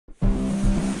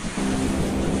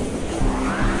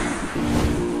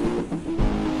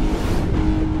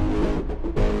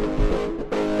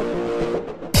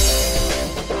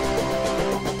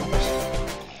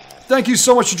thank you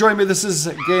so much for joining me. This is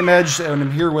GameEdged, and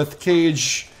I'm here with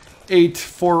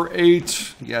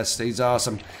Kage848. Yes, he's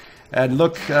awesome. And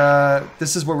look,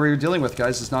 this is what we're dealing with,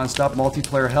 guys. It's non-stop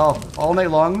multiplayer hell. All night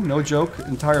long, no joke.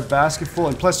 Entire basket full.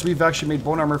 And plus, we've actually made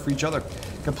bone armor for each other.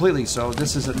 Completely. So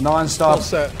this is a non-stop.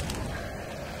 Set.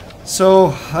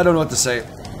 So, I don't know what to say.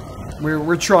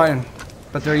 We're trying.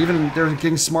 But they're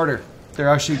getting smarter. They're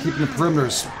actually keeping the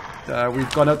perimeters.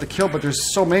 We've gone out to kill, but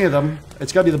there's so many of them.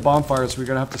 It's got to be the bonfires. We're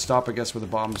going to have to stop, I guess, with the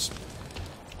bombs.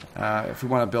 If we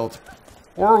want to build.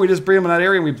 Or we just bring them in that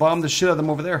area and we bomb the shit out of them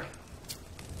over there.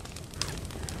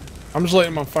 I'm just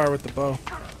lighting them on fire with the bow.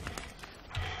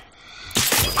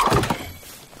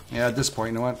 Yeah, at this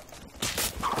point, you know what?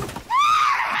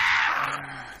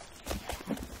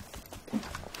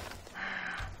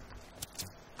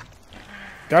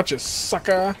 Gotcha,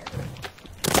 sucker.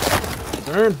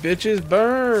 Burn, bitches,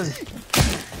 burn.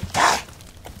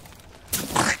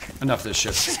 Enough of this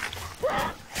shit.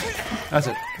 That's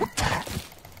it.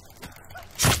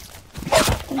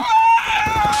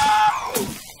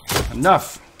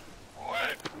 Enough.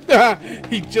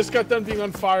 He just got done being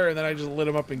on fire, and then I just lit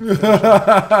him up and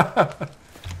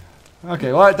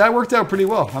Okay, well that worked out pretty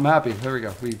well. I'm happy. There we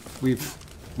go. We've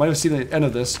might have seen the end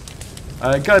of this.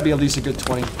 It got to be at least a good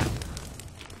 20.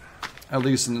 At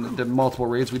least in the multiple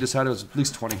raids we just had, it was at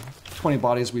least 20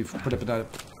 bodies we've put up in a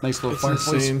nice little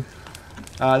fireplace.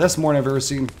 That's more than I've ever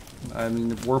seen. I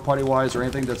mean, war party wise or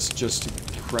anything. That's just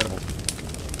incredible.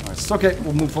 All right, it's okay.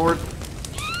 We'll move forward.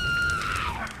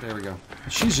 There we go.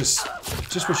 She's just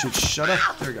wish she'd shut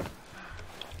up. There we go.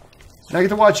 Now you get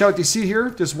to watch out. Do you see here?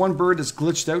 There's one bird that's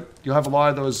glitched out. You'll have a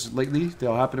lot of those lately.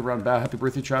 They'll happen around happy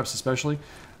birthday traps especially.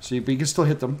 So you can still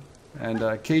hit them.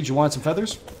 And Cage, you want some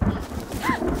feathers?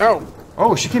 Oh.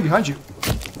 Oh, she came behind you.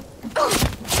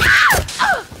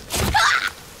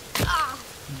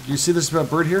 Do you see this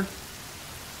bird here?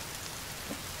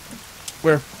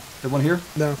 Where? The one here?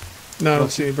 No. No, I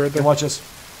don't see any bird there. Watch this.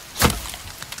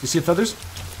 You see feathers?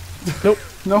 Nope.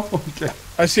 No? Okay.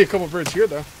 I see a couple birds here,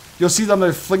 though. You'll see them,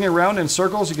 they're flinging around in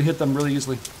circles. You can hit them really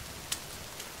easily.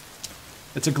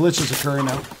 It's a glitch that's occurring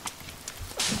now.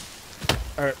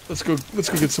 Alright, let's go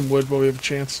get some wood while we have a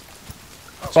chance.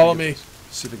 Follow me.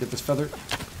 See if I get this feather.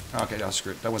 Okay, no,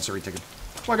 screw it. That one's already taken.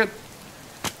 Fuck it.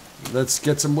 Let's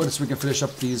get some wood so we can finish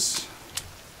up these.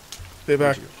 Stay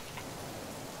back.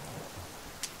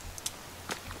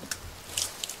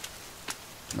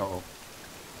 Uh-oh.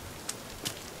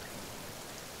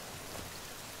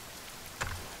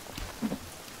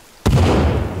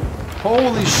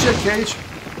 Holy shit, Cage.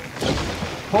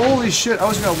 Holy shit, I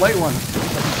was gonna light one.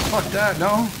 Fuck that,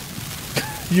 no.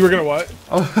 You were gonna what?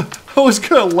 I was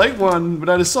gonna light one, but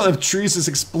I just saw the trees just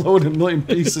explode in a million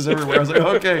pieces everywhere. I was like,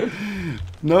 okay,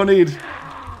 no need.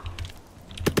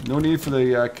 No need for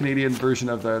the Canadian version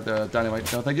of the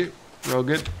dynamite. No, thank you. We're all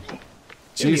good.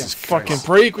 Jesus Christ. Fucking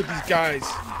break with these guys.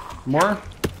 More?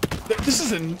 This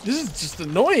is just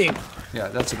annoying. Yeah,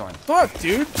 that's annoying. Fuck,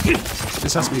 dude.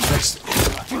 This has to be fixed.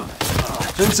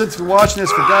 Vincent, if you're watching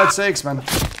this, for God's sakes, man,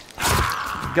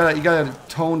 you gotta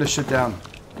tone this shit down.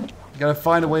 You gotta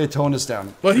find a way to tone this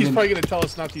down. Well, he's probably gonna tell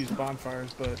us not to use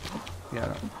bonfires, but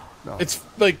yeah, no. It's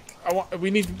like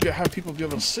we need to have people be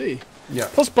able to see. Yeah.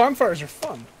 Plus, bonfires are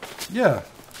fun. Yeah.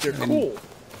 They're cool. You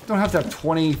don't have to have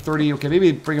 20, 30. Okay,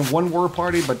 maybe bring in one war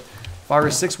party, but 5 or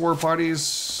 6 war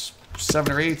parties,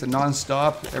 7 or 8, and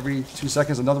non-stop every 2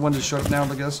 seconds. Another one just showed up now.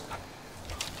 Look at this.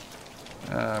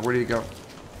 Where did he go?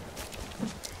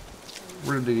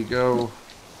 Where did he go?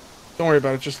 Don't worry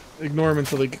about it. Just ignore them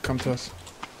until they come to us.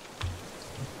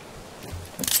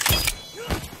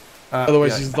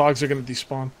 Otherwise, these dogs are gonna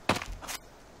despawn.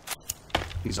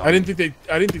 He's I didn't think they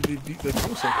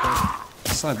come so close.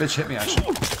 Son of a bitch hit me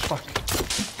actually. Fuck.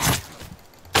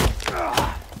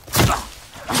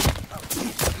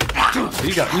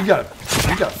 You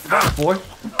got fuck, boy.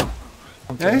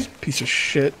 Hey, piece of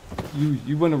shit.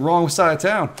 You went the wrong side of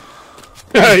town.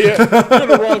 Yeah, you're on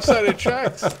the wrong side of the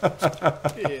tracks.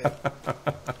 Yeah.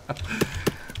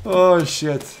 Oh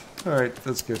shit! All right,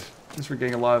 that's good. At least we're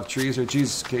getting a lot of trees. Or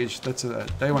Jesus, Cage. That's a.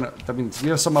 That means we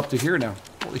have some up to here now.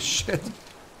 Holy shit!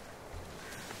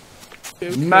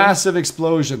 Okay. Massive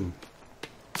explosion.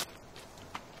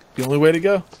 The only way to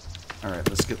go. All right,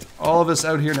 let's get all of this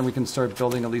out here, and then we can start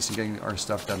building at least and getting our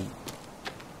stuff done.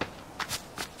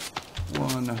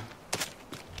 One.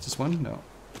 Is this one? No.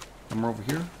 One more over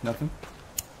here. Nothing.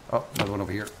 Oh, another one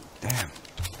over here. Damn.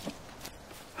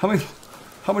 How many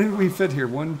do we fit here?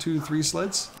 1, 2, 3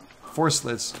 sleds? 4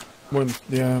 sleds.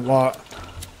 Yeah, a lot.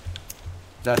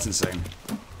 That's insane.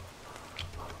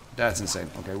 That's insane.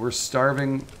 Okay, we're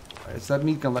starving. Is that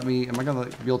meat gonna let me? Am I gonna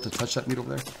be able to touch that meat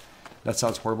over there? That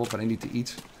sounds horrible, but I need to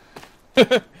eat.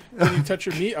 Can you touch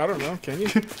your meat? I don't know. Can you?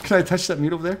 Can I touch that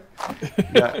meat over there?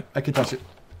 Yeah, I can touch it.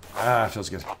 Ah, feels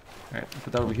good. All right,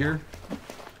 put that over here.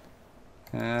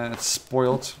 It's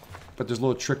spoiled, but there's a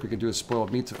little trick we can do with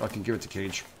spoiled meat. I can give it to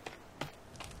Cage.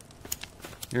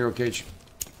 Here you go, Cage.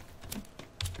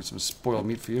 Get some spoiled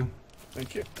meat for you.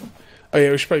 Thank you. Oh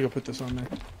yeah, we should probably go put this on there.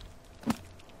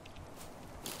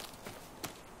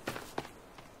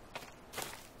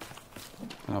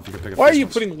 I don't know if you can pick up. Why are you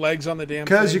putting legs on the damn thing?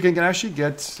 Because you can actually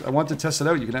get. I want to test it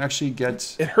out. You can actually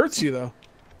get. It hurts you though.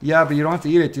 Yeah, but you don't have to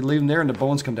eat it. You leave them there, and the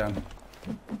bones come down.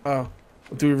 Oh,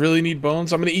 do we really need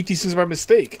bones? I'm gonna eat these things by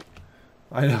mistake.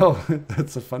 I know.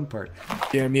 That's the fun part.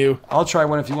 Damn you. I'll try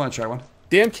one if you want to try one.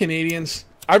 Damn Canadians.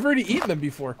 I've already eaten them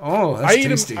before. Oh, that's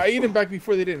tasty. I ate them back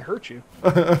before they didn't hurt you.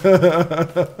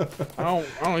 I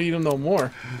don't eat them no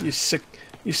more. You sick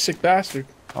bastard.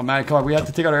 Oh man, come on, we have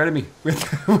to take out our enemy. We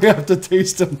have to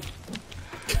taste him.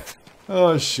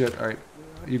 Oh shit! All right,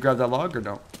 you grabbed that log or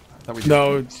no? I thought we did.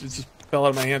 No, it just fell out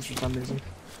of my hands for some reason.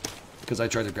 Because I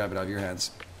tried to grab it out of your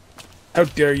hands. How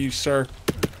dare you, sir?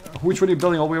 Which one are you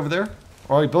building all the way over there?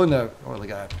 Or are you building the? Oh, look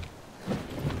at that.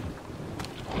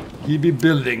 You be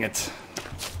building it.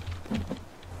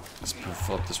 Let's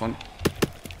fill up this one.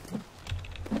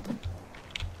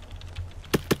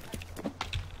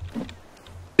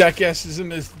 Jackass is in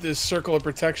this circle of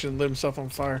protection, lit himself on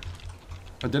fire.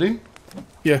 Oh, did he?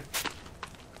 Yeah.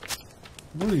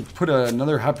 Really put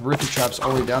another happy birthday traps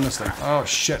all the way down this thing. Oh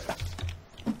shit!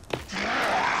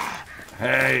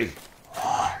 Hey,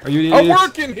 are you an idiot? I'm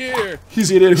working here. He's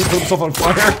the idiot who put himself on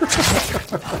fire.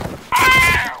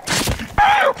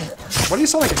 Why do you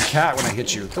sound like a cat when I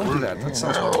hit you? Don't do that. That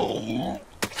sounds horrible.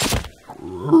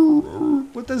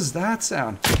 What does that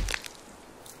sound?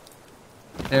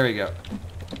 There we go.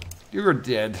 You're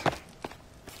dead.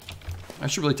 I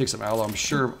should really take some aloe. I'm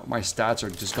sure my stats are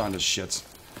just gone to shits.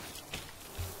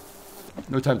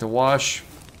 No time to wash.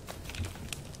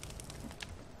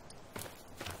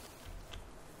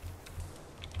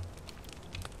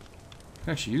 I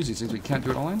can actually use these things, but you can't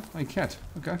do it online? Oh, you can't.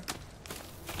 Okay.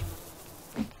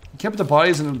 You can't put the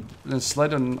bodies in a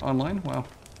sled online? Wow.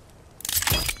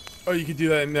 Oh, you could do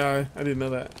that? No, I didn't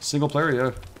know that. Single player,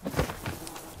 yeah.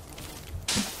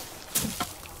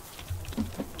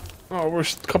 Oh, we're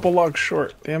a couple logs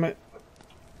short. Damn it.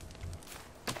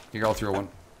 Here, I'll throw one.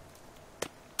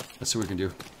 Let's see what we can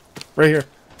do. Right here.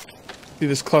 See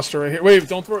this cluster right here. Wait,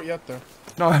 don't throw it yet, though.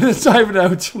 No, it's not even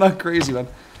out. I'm not crazy, man.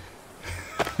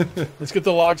 Let's get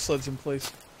the log sleds in place.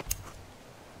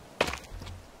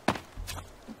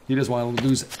 He doesn't want to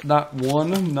lose not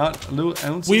one, not a little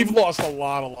ounce. We've lost a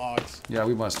lot of logs. Yeah,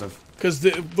 we must have. Because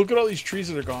look at all these trees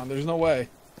that are gone. There's no way.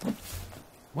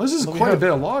 Well, this is quite a bit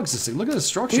of logs, this thing. Look at the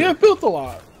structure. We have built a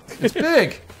lot. It's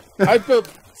big. I built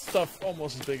stuff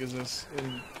almost as big as this,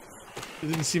 and it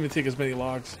didn't seem to take as many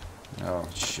logs. Oh,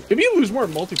 shit. Maybe you lose more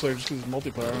in multiplayer just because it's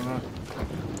multiplayer, I don't know.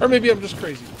 Or maybe I'm just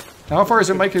crazy. How far is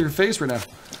your mic in your face right now?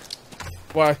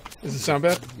 Why? Does it sound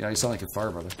bad? Yeah, you sound like a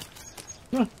fire brother.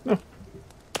 No.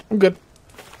 I'm good.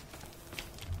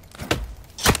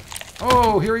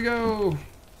 Oh, here we go.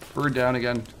 Bird down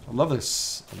again. I love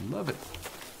this. I love it.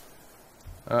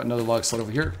 Another log sled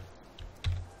over here.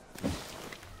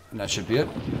 And that should be it.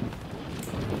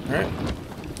 Alright.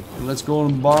 And let's go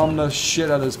and bomb the shit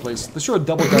out of this place. Let's throw a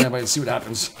double dynamite and see what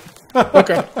happens.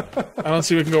 Okay. I don't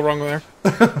see what can go wrong there.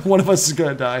 One of us is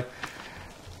gonna die.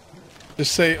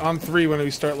 Just say on 3 when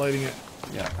we start lighting it.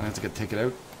 Yeah, I have to take it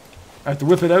out. I have to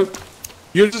whip it out.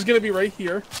 You're just gonna be right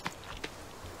here.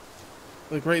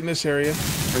 Like right in this area.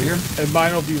 Right here? And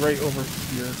mine will be right over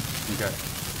here. Okay.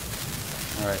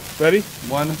 Alright. Ready?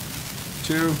 1,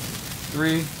 2,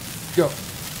 3, go.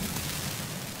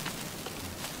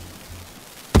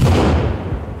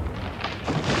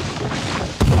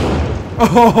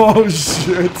 Oh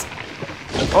shit.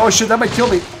 Oh shit, that might kill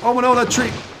me. Oh no, that tree.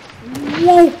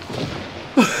 Whoa.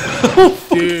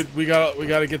 Dude, we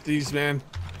gotta get these, man.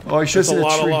 Oh, I should That's see a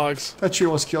lot tree. of logs. That tree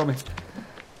almost killed me.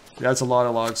 Yeah, that's a lot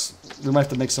of logs. We might have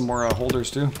to make some more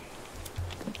holders too.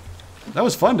 That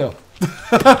was fun though.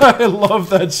 I love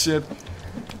that shit.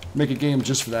 Make a game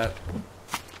just for that.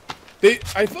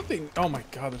 I thought they. Oh my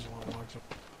god, there's a lot of logs.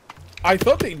 I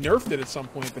thought they nerfed it at some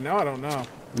point, but now I don't know.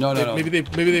 No. Maybe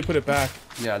they put it back.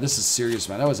 Yeah, this is serious,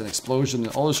 man. That was an explosion.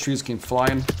 All those trees came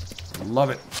flying. I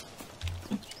love it.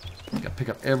 Gotta pick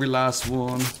up every last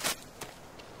one.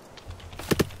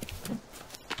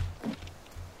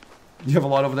 You have a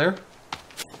lot over there?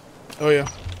 Oh yeah.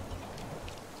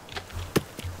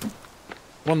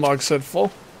 One log said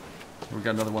full. We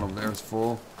got another one over there. It's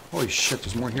full. Holy shit,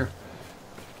 there's more here.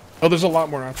 Oh, there's a lot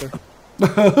more out there.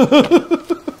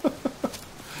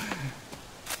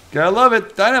 Gotta love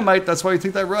it. Dynamite, that's why you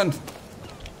take that run.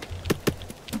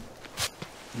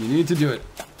 You need to do it.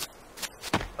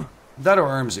 That or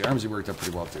Armsy. Armsy worked out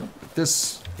pretty well too. But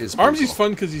this is Armsy's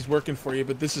fun because he's working for you,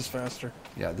 but this is faster.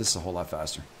 Yeah, this is a whole lot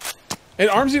faster. And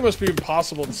Armsy must be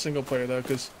impossible in single player though,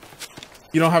 because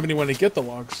you don't have anyone to get the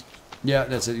logs. Yeah,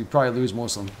 that's it. You probably lose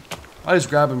most of them. I just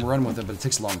grab him and run with it, but it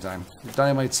takes a long time.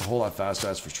 Dynamite's a whole lot faster,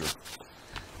 that's for sure.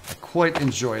 I quite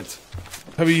enjoy it.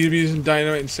 Have you been using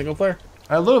Dynamite in single player?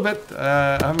 A little bit.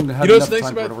 I haven't had You know enough what's nice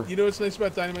time to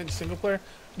about Dynamite in single player?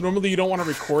 Normally you don't want to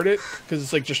record it because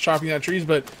it's like just chopping down trees,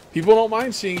 but people don't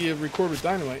mind seeing you record with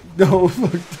Dynamite. No,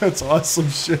 look, that's awesome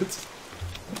shit.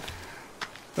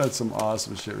 That's some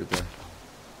awesome shit right there.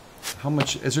 How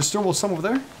much? Is there still some over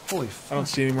there? Holy fuck. I don't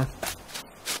see any more.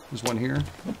 There's one here.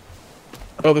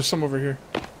 Oh, there's some over here.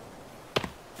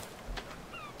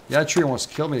 Yeah, that tree almost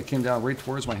killed me. It came down right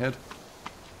towards my head.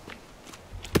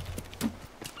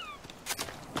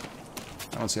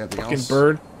 I don't see anything Fucking else.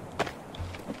 bird.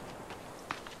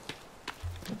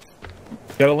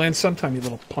 Gotta land sometime, you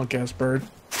little punk-ass bird.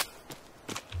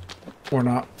 Or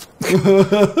not.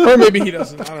 Or maybe he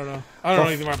doesn't. I don't know. I don't know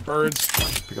anything about birds.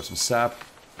 Pick up some sap.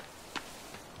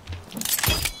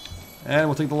 And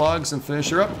we'll take the logs and finish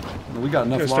her up. We got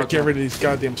enough Gotta logs. start getting rid of these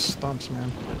goddamn stumps,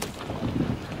 man.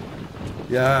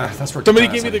 Yeah, that's where Somebody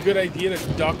gave me the good idea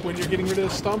to duck when you're getting rid of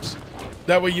the stumps.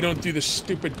 That way you don't do the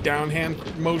stupid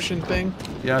downhand motion thing.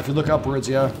 Yeah, if you look upwards,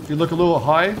 yeah. If you look a little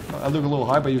high, I look a little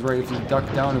high, but you're right. If you duck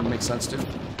down, it makes sense too.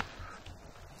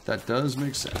 That does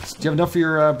make sense. Do you have enough for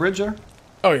your bridge there?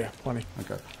 Oh yeah, plenty.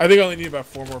 Okay. I think I only need about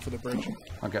 4 more for the bridge.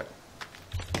 Okay.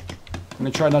 I'm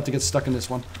gonna try not to get stuck in this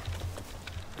one.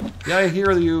 Yeah, I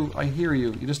hear you. I hear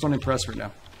you. You just don't impress right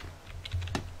now.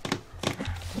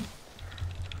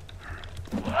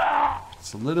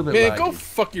 It's a little bit Man, laggy. go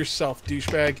fuck yourself,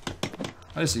 douchebag.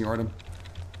 I just ignored him.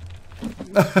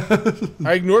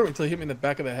 I ignored him until he hit me in the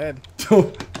back of the head.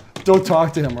 Don't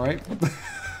talk to him, all right?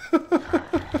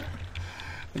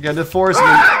 Again, the forest.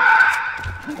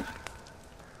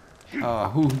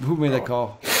 Who made that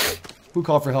call? Who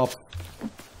called for help?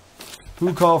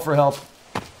 Who called for help?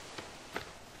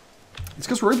 It's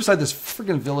because we're right beside this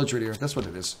freaking village right here. That's what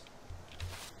it is.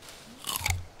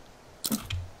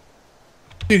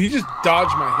 Dude, he just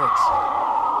dodged my hits.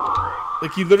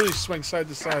 Like, he literally swung side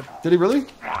to side. Did he really?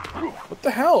 What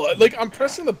the hell? Like, I'm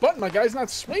pressing the button. My guy's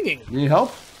not swinging. You need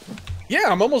help? Yeah,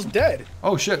 I'm almost dead.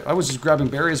 Oh shit! I was just grabbing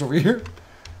berries over here.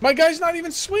 My guy's not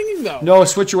even swinging, though. No,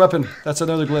 switch your weapon. That's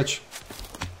another glitch.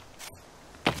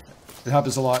 It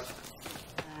happens a lot.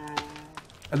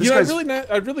 And this You know, guy's...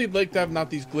 I'd really like to have not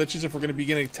these glitches if we're going to be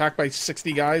getting attacked by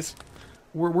 60 guys.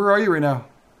 Where are you right now?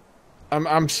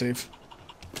 I'm safe.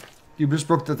 You just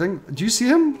broke the thing. Do you see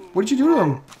him? What did you do to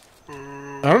him?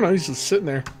 I don't know. He's just sitting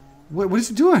there. What is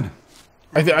he doing?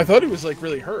 I thought he was, like,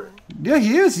 really hurt. Yeah,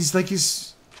 he is. He's...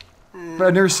 But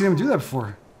I've never seen him do that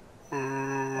before.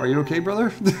 Are you okay,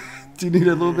 brother? Do you need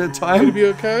a little bit of time? Gonna be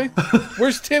okay?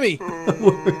 Where's Timmy?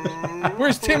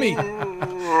 Where's Timmy?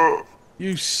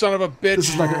 You son of a bitch. This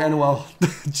is not gonna end well.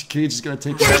 Cage is gonna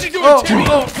take... What is he doing, Timmy?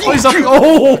 Oh, he's up.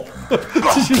 Oh!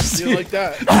 Did you see? You like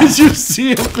that? Did you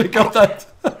see him pick up that?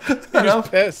 He was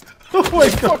pissed. Oh my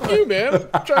god! Fuck you, man.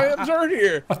 I'm trying to hurt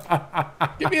here.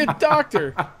 Give me a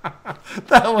doctor.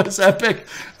 That was epic.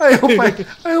 I hope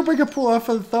I can pull off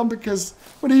a thumb because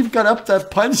when he got up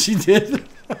that punch he did.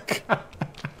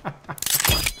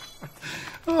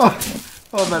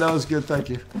 Oh man, that was good. Thank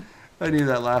you. I knew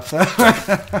that laugh.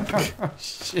 Oh,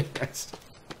 shit.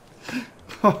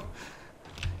 Oh,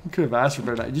 you could have asked for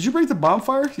better. Did you break the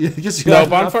bonfire? Yeah, I guess you No,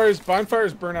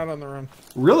 bonfires burn out on their own.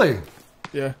 Really?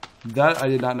 Yeah. That I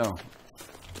did not know.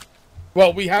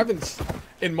 Well, we haven't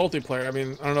in multiplayer. I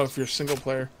mean, I don't know if you're single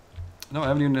player. No, I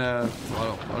haven't even. I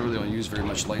don't really use very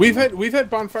much lighting. We've had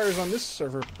bonfires on this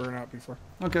server burn out before.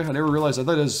 Okay, I never realized. I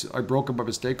thought it was I broke them by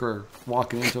mistake or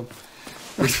walking into them.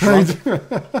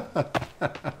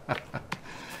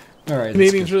 All right.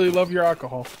 Canadians really love your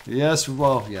alcohol. Yes,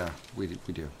 well, yeah, we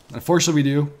do. Unfortunately, we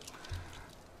do.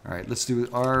 All right, let's do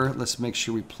our. Let's make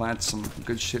sure we plant some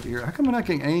good shit here. How come we're not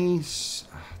getting any?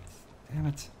 Damn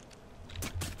it.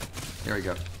 There we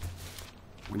go.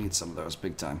 We need some of those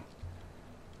big time.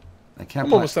 I can't.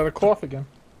 I'm almost out of cloth again.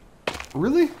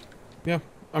 Really? Yeah,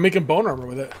 I'm making bone armor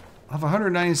with it. I have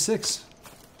 196.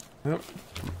 Yep.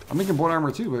 I'm making bone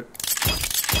armor too, but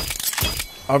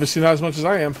obviously not as much as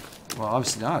I am. well,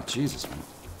 obviously not. Jesus, man.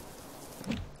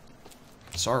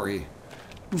 Sorry.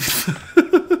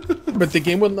 But the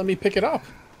game wouldn't let me pick it up.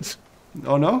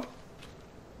 Oh no?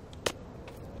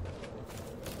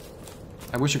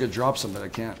 I wish I could drop some, but I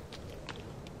can't.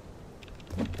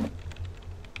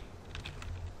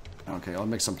 Okay, I'll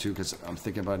make some too because I'm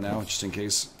thinking about it now, just in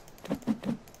case.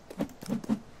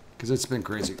 Because it's been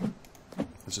crazy.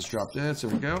 Let's just drop this. There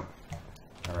we go.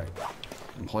 Alright.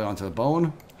 Employ onto the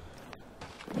bone.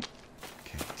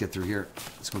 Okay, get through here.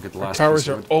 Let's go get the last towers piece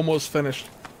of are wood. almost finished.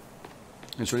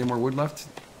 Is there any more wood left?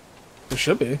 There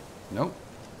should be. Nope.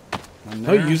 None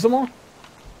Oh, you there. used them all?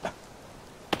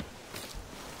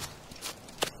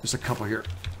 There's a couple here.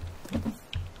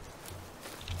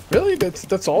 Really?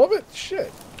 That's all of it?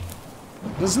 Shit.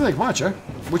 Doesn't take much, eh?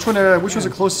 Which one? Which was the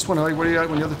closest one? Like, what do you got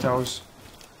on the other towers?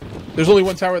 There's only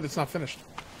one tower that's not finished.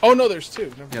 Oh no, there's two.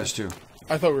 Never mind. Yes, two.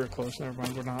 I thought we were close. Never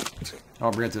mind, we're not.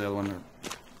 I'll bring it to the other one.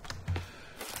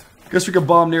 Guess we could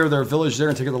bomb near their village there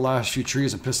and take out the last few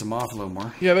trees and piss them off a little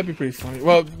more. Yeah, that'd be pretty funny.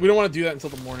 Well, we don't want to do that until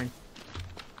the morning.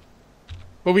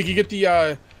 But we could get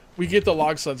the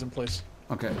log sleds in place.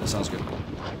 Okay, that sounds good.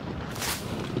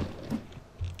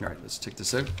 Alright, let's take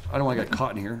this out. I don't want to get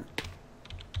caught in here.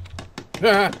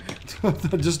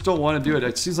 I just don't want to do it.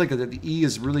 It seems like the E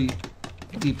is really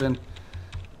deep in.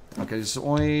 Okay, there's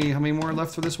only... How many more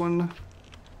left for this one?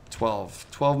 12.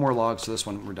 12 more logs to this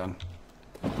one. We're done.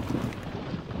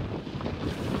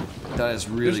 That is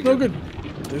really good.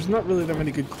 There's not really that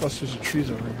many good clusters of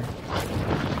trees over here.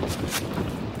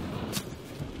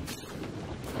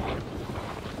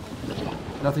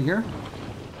 Nothing here?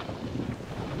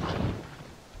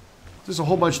 There's a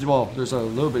whole bunch of... Well, there's a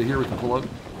little bit here we can pull out.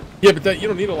 Yeah, but you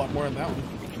don't need a lot more on that one.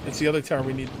 It's the other tower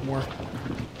we need more.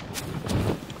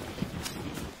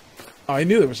 Oh, I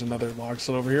knew there was another log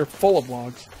sled over here, full of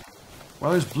logs.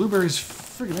 Wow, there's blueberries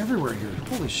friggin' everywhere here.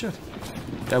 Holy shit.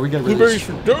 Yeah, we get Blueberries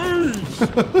for days!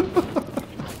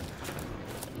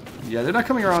 Yeah, they're not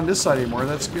coming around this side anymore.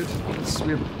 That's good.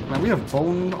 We have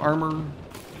bone armor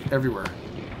everywhere.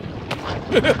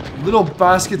 Little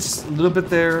baskets, a little bit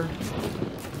there.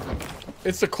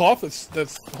 It's the cloth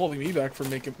that's holding me back from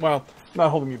making... Well, not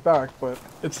holding me back, but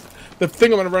it's... The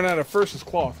thing I'm going to run out of first is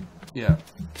cloth. Yeah.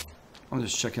 I'm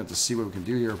just checking out to see what we can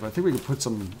do here, but I think we can put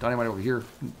some dynamite over here.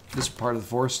 This part of the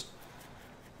forest.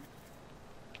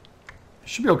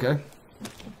 Should be okay.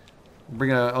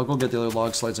 I'll go get the other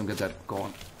log slides and get that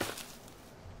going.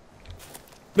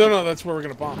 No, that's where we're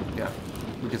going to bomb. Yeah.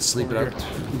 We could sleep Over it out.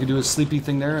 We can do a sleepy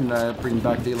thing there and bring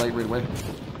back daylight right away.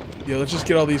 Yeah, let's just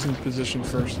get all these in position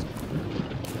first.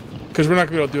 Because we're not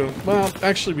going to be able to do it. Well,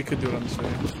 actually, we could do it on this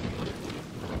video.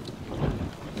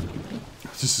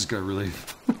 This is good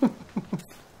relief.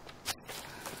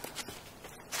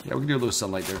 Yeah, we can do a little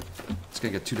sunlight there. It's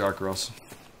going to get too dark or else.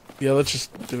 Yeah, let's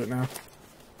just do it now.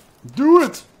 Do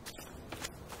it!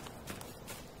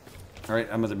 Alright,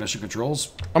 I'm at the mission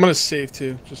controls. I'm going to save,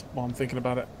 too, just while I'm thinking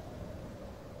about it.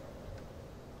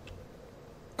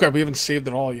 Crap, we haven't saved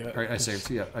it all yet. Alright, I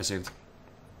saved. Yeah, I saved.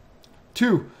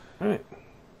 2. Alright.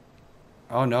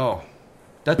 Oh, no.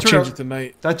 That Change it to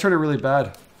night. That turned out really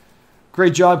bad.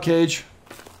 Great job, Cage.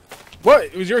 What?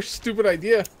 It was your stupid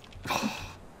idea.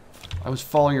 I was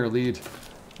following your lead.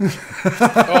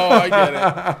 Oh, I get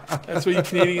it. That's what you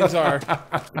Canadians are.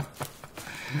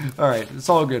 Alright, it's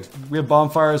all good. We have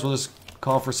bonfires. We'll just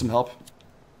call for some help.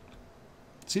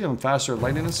 See, I'm faster at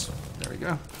lighting this. There we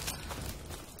go.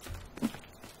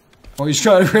 Oh, he's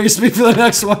trying to race me for the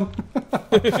next one.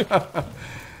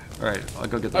 Alright, I'll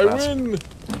go get the bats. I win!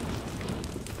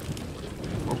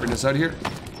 We'll bring this out here.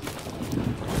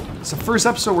 It's the first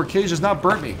episode where Cage has not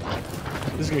burnt me.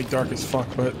 This is going to be dark as fuck,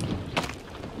 but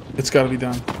it's got to be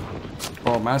done.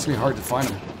 Oh, man, it's going to be hard to find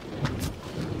him.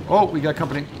 Oh, we got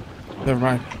company. Never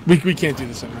mind. We can't do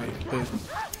this at night.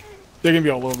 They're going to be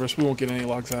all over us. We won't get any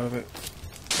logs out of it.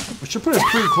 We should put it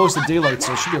pretty close to daylight,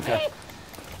 so it should be okay.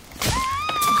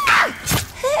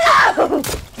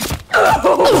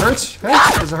 It hurts? Hey,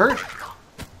 does it hurt?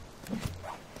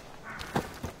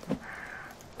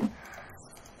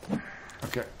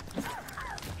 Okay.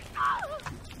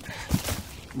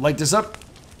 Light this up.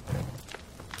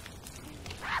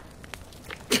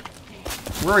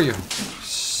 Where are you?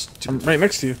 I'm right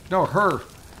next to you. No, her.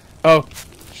 Oh,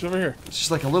 she's over here. She's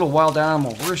like a little wild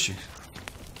animal. Where is she?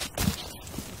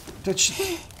 Did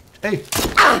she? Hey.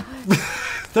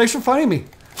 Thanks for finding me.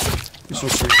 You're so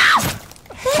sweet.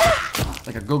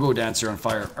 Like a go-go dancer on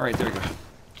fire. Alright, there we go.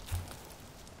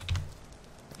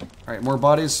 Alright, more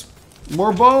bodies.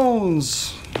 More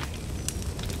bones!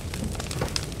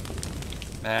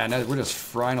 Man, we're just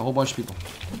frying a whole bunch of people.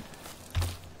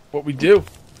 What we do?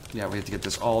 Yeah, we have to get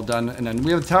this all done. And then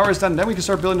we have the towers done. Then we can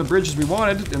start building the bridges we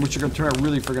wanted, and which are going to turn out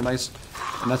really friggin' nice.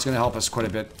 And that's going to help us quite a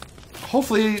bit.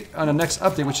 Hopefully on the next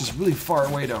update, which is really far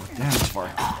away though. Damn, it's far.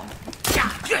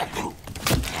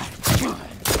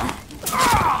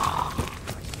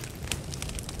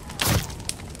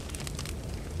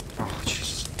 Oh,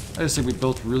 Jesus. just think we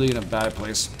built really in a bad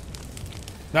place.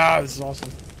 Nah, this is awesome.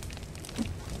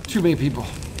 Too many people.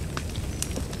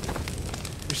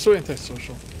 You're so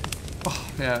antisocial.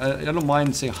 Oh, yeah, I don't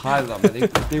mind saying hi to them, but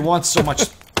they want so much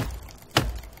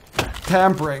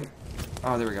tampering.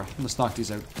 Oh, there we go. Let's knock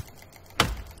these out.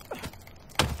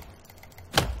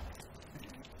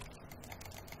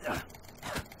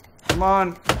 Come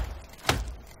on.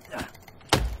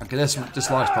 Okay, this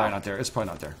log's probably not there. It's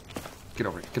probably not there. Get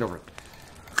over it. Get over it.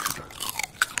 Okay.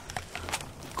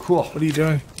 Cool. What are you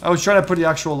doing? I was trying to put the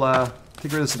actual,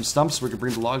 take rid of some stumps so we could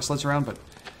bring the log sleds around, but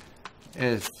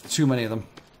too many of them.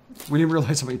 We didn't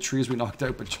realize how many trees we knocked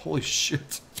out, but holy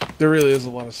shit. There really is a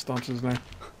lot of stumps, isn't there?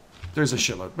 There's a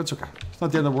shitload, but it's okay. It's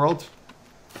not the end of the world.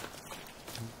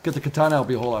 Get the katana, it'll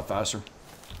be a whole lot faster.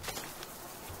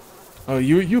 Oh,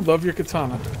 you love your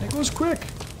katana. It goes quick.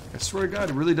 I swear to God,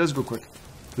 it really does go quick.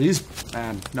 These,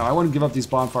 man, no, I wouldn't give up these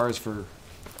bonfires for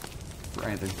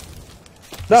anything.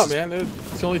 No, man,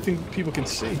 it's the only thing people can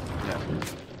see. Yeah.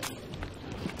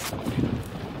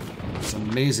 It's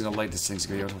amazing the light this thing's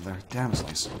going out of there. Damn, it's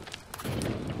nice.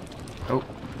 Oh.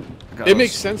 It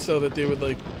makes sense, though, that they would,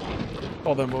 like,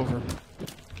 call them over.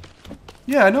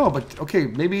 Yeah, I know, but, okay,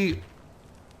 maybe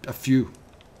a few.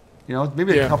 You know,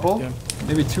 maybe a couple. Yeah.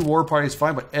 Maybe 2 war parties,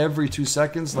 fine, but every 2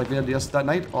 seconds, like we had that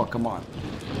night? Oh, come on.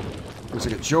 It was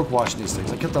like a joke watching these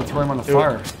things. I kept on throwing them on the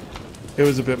fire. It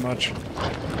was a bit much.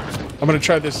 I'm going to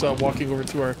try this walking over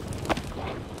to our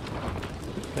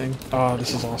thing. Oh,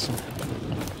 this is awesome.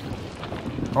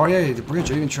 Oh, yeah, the bridge.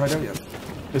 I didn't even try it out yet.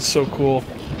 It's so cool.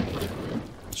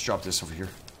 Let's drop this over here.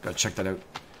 Gotta check that out.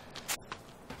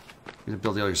 We gotta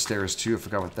build the other stairs, too. I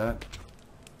forgot about that.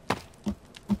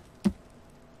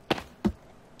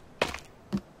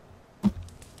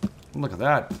 Look at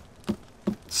that.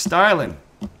 Styling.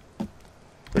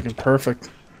 Freaking perfect.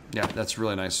 Yeah, that's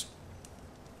really nice.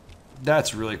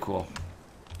 That's really cool.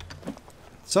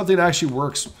 Something that actually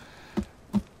works.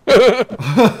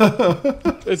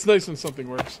 It's nice when something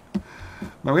works.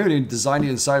 Man, we haven't even designed the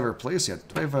inside of our place yet.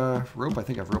 Do I have a rope? I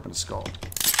think I have rope and a skull.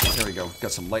 There we go.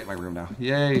 Got some light in my room now.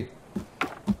 Yay.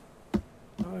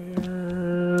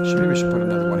 Maybe we should put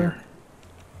another one here.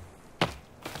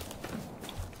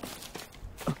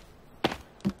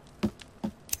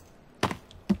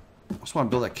 I just want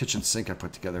to build that kitchen sink I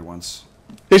put together once.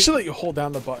 They should let you hold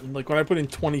down the button. Like when I put in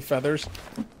 20 feathers.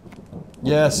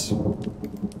 Yes.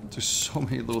 There's so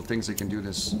many little things they can do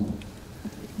this.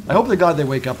 I hope to God they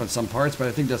wake up in some parts, but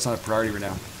I think that's not a priority right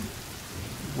now.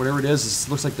 Whatever it is, it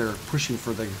looks like they're pushing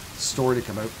for the story to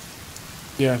come out.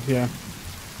 Yeah, yeah.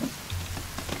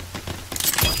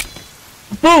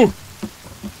 Boo!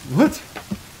 What?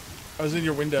 I was in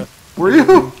your window. Were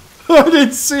you? I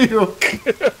didn't see you.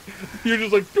 You're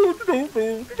just like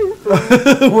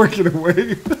working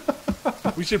away.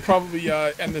 We should probably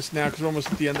end this now because we're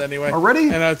almost at the end anyway. Already?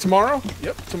 And tomorrow,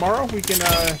 tomorrow we can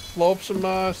blow up some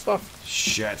stuff.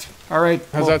 Shit. All right.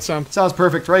 How's that sound? Sounds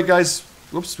perfect, right, guys?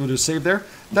 Whoops, we'll just save there.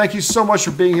 Thank you so much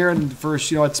for being here and for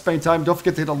spending time. Don't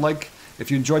forget to hit a like if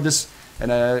you enjoyed this.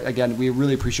 And again, we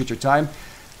really appreciate your time.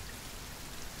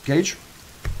 Gage?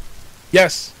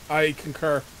 Yes, I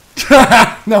concur.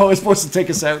 No, it's supposed to take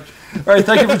us out. All right,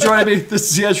 thank you for joining me.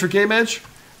 This is the Edge for GameEdged.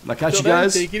 I'll catch you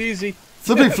guys. Take it easy.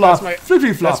 Flippity flop.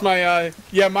 Flippity flop. That's my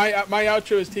my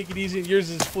outro is take it easy, and yours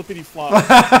is flippity flop.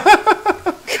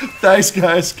 Thanks,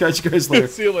 guys. Catch you guys later.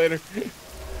 See you later.